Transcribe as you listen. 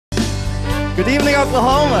Good evening,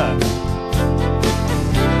 Oklahoma.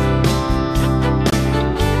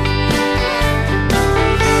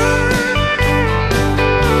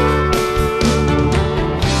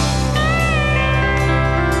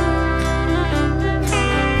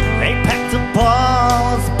 They packed up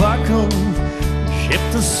all his buckles,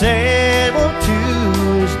 shipped a sail to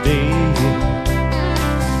his day.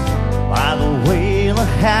 By the way the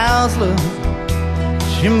house looked,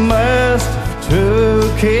 she must have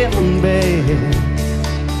took him bad.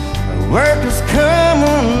 Workers come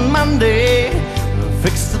on Monday,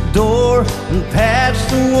 fix the door and patch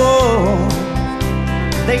the wall.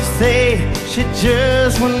 They say she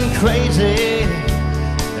just went crazy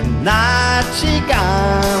the night she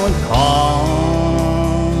got a call.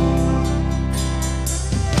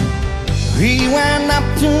 He went up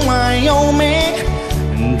to Wyoming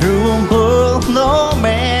and drew a bull no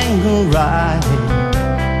man could ride.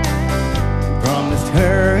 Promised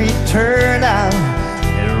her he turned out,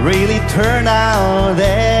 it really turned out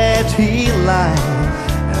that he lied.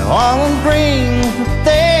 And all the dreams that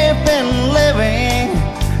they've been living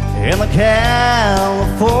in the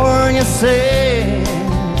California sea,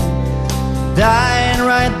 dying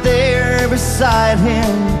right there beside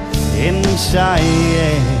him in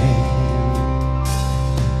Cheyenne.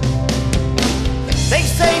 They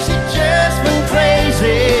say she just went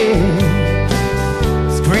crazy,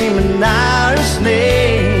 screaming out her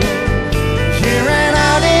name. She ran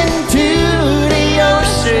out into the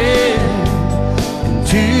ocean, and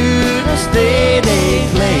to this day they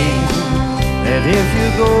claim that if you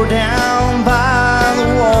go down by the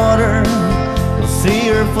water, you'll see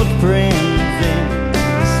her footprints in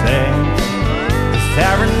the sand.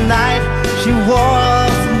 Every night she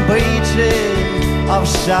walks the beaches of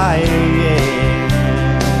Cheyenne.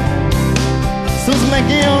 Susan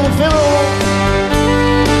McGee on the fiddle,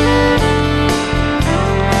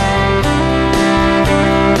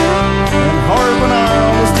 and Harper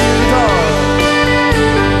on the steel guitar.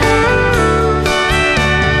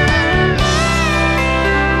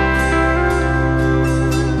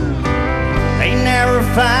 They never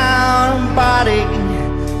found a body,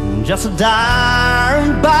 just a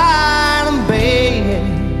dying by the bed.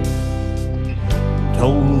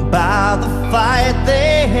 Told about the fight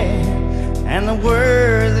they had and the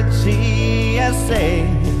words that she has said.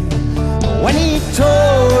 When he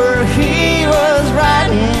told her he was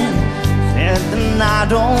riding, said then I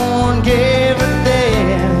don't give a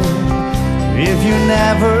damn if you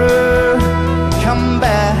never come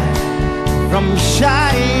back from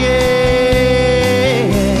Cheyenne.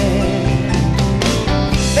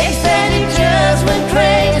 They said he just went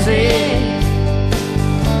crazy,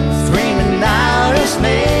 screaming out his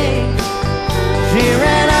name. She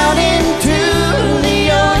ran out into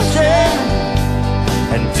the ocean,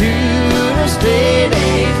 and to this day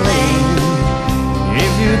they claim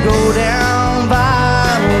if you go down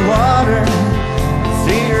by the water,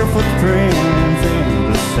 see her footprints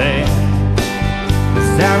in the sand.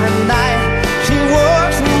 'Cause every night she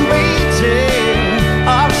walks the beaches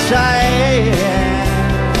of Cheyenne.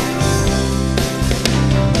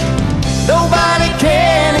 Nobody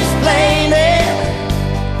can explain it.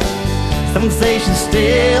 Some say she's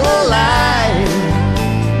still alive.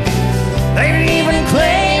 They even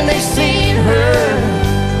claim they've seen her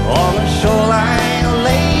on the shoreline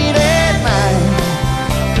late at night.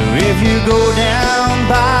 So if you go down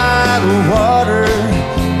by the water,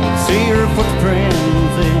 see her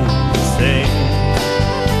footprints in the sand.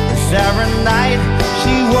 'Cause every night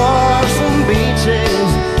she walks the beaches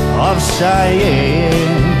of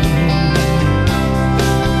Cheyenne.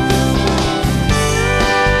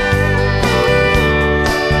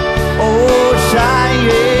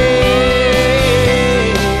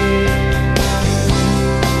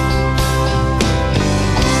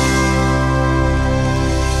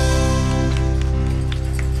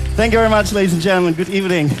 Thank you very much, ladies and gentlemen. Good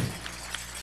evening.